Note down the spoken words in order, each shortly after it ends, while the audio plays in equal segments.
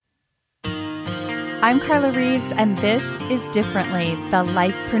I'm Carla Reeves, and this is Differently, the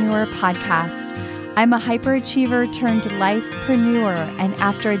Lifepreneur podcast. I'm a hyperachiever turned lifepreneur, and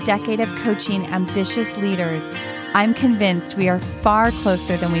after a decade of coaching ambitious leaders, I'm convinced we are far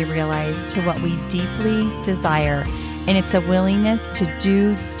closer than we realize to what we deeply desire, and it's a willingness to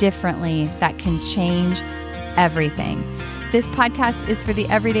do differently that can change everything. This podcast is for the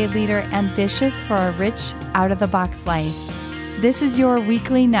everyday leader ambitious for a rich, out-of-the-box life. This is your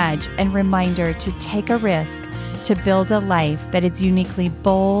weekly nudge and reminder to take a risk to build a life that is uniquely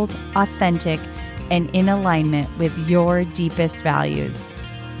bold, authentic, and in alignment with your deepest values.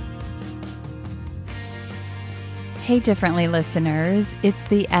 Hey, Differently listeners, it's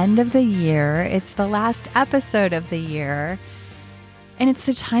the end of the year. It's the last episode of the year. And it's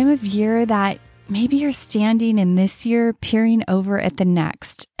the time of year that maybe you're standing in this year, peering over at the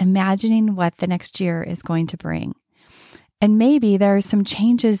next, imagining what the next year is going to bring. And maybe there are some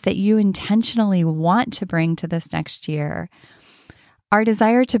changes that you intentionally want to bring to this next year. Our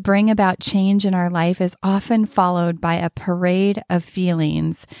desire to bring about change in our life is often followed by a parade of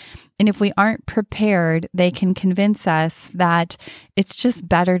feelings. And if we aren't prepared, they can convince us that it's just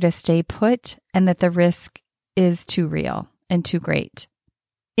better to stay put and that the risk is too real and too great.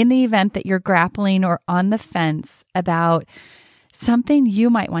 In the event that you're grappling or on the fence about something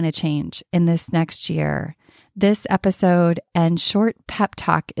you might want to change in this next year, this episode and short pep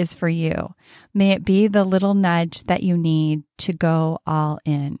talk is for you. May it be the little nudge that you need to go all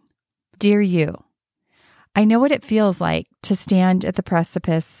in. Dear you, I know what it feels like to stand at the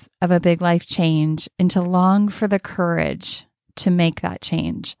precipice of a big life change and to long for the courage to make that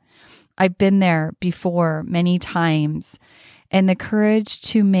change. I've been there before many times, and the courage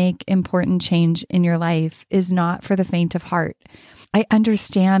to make important change in your life is not for the faint of heart. I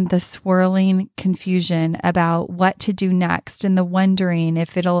understand the swirling confusion about what to do next and the wondering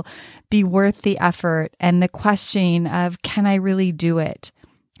if it'll be worth the effort and the questioning of, can I really do it?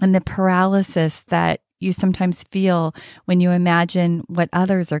 And the paralysis that you sometimes feel when you imagine what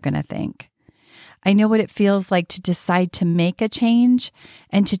others are going to think. I know what it feels like to decide to make a change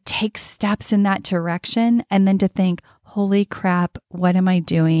and to take steps in that direction and then to think, holy crap, what am I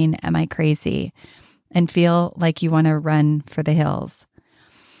doing? Am I crazy? And feel like you want to run for the hills.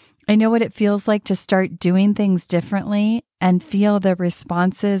 I know what it feels like to start doing things differently and feel the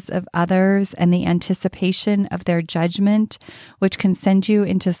responses of others and the anticipation of their judgment, which can send you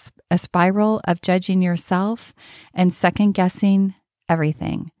into a spiral of judging yourself and second-guessing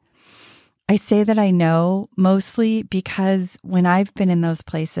everything. I say that I know mostly because when I've been in those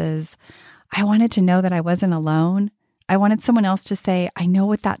places, I wanted to know that I wasn't alone. I wanted someone else to say, I know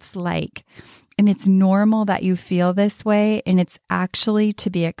what that's like. And it's normal that you feel this way. And it's actually to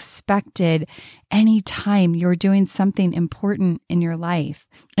be expected anytime you're doing something important in your life.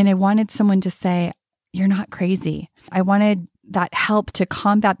 And I wanted someone to say, you're not crazy. I wanted that help to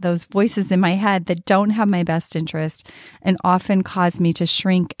combat those voices in my head that don't have my best interest and often cause me to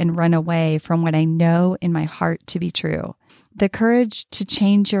shrink and run away from what I know in my heart to be true. The courage to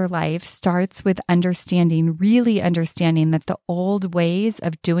change your life starts with really understanding that the old ways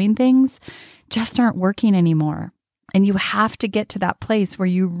of doing things just aren't working anymore. And you have to get to that place where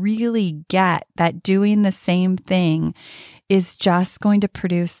you really get that doing the same thing is just going to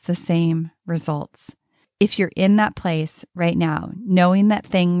produce the same results. If you're in that place right now, knowing that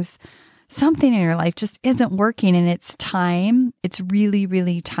something in your life just isn't working and it's really,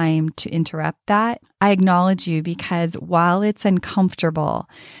 really time to interrupt that, I acknowledge you because while it's uncomfortable,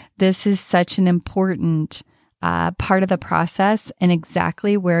 this is such an important part of the process and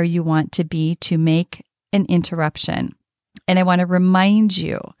exactly where you want to be to make an interruption. And I want to remind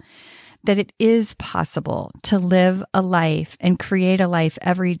you that it is possible to live a life and create a life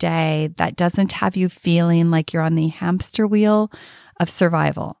every day that doesn't have you feeling like you're on the hamster wheel of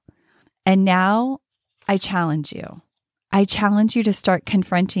survival. And now I challenge you. I challenge you to start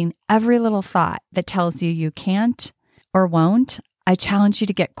confronting every little thought that tells you you can't or won't. I challenge you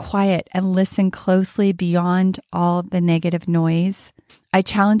to get quiet and listen closely beyond all the negative noise. I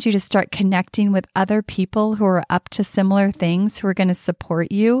challenge you to start connecting with other people who are up to similar things, who are going to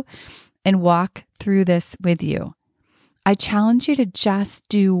support you and walk through this with you. I challenge you to just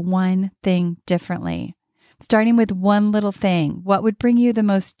do one thing differently. Starting with one little thing, what would bring you the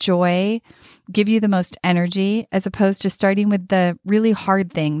most joy, give you the most energy, as opposed to starting with the really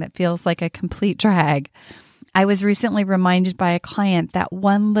hard thing that feels like a complete drag. I was recently reminded by a client that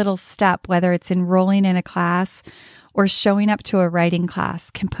one little step, whether it's enrolling in a class or showing up to a writing class,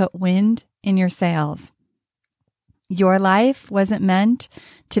 can put wind in your sails. Your life wasn't meant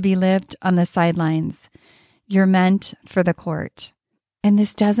to be lived on the sidelines. You're meant for the court. And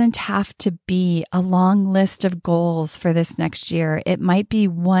this doesn't have to be a long list of goals for this next year. It might be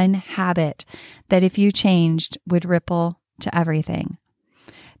one habit that if you changed would ripple to everything.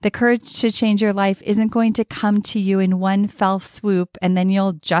 The courage to change your life isn't going to come to you in one fell swoop and then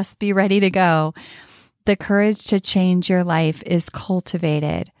you'll just be ready to go. The courage to change your life is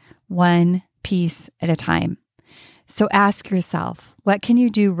cultivated one piece at a time. So ask yourself, what can you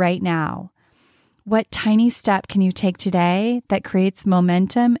do right now? What tiny step can you take today that creates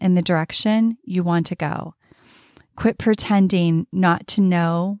momentum in the direction you want to go? Quit pretending not to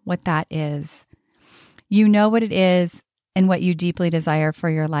know what that is. You know what it is and what you deeply desire for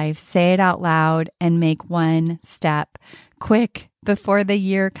your life. Say it out loud and make one step. Quick, before the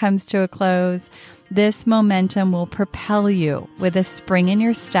year comes to a close, this momentum will propel you with a spring in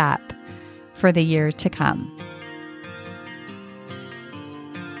your step for the year to come.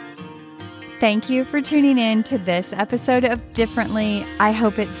 Thank you for tuning in to this episode of Differently. I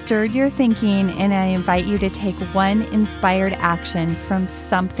hope it stirred your thinking, and I invite you to take one inspired action from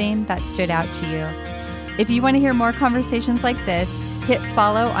something that stood out to you. If you want to hear more conversations like this, hit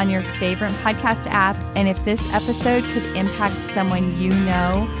follow on your favorite podcast app. And if this episode could impact someone you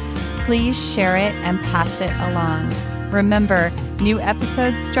know, please share it and pass it along. Remember, new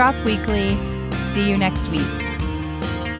episodes drop weekly. See you next week.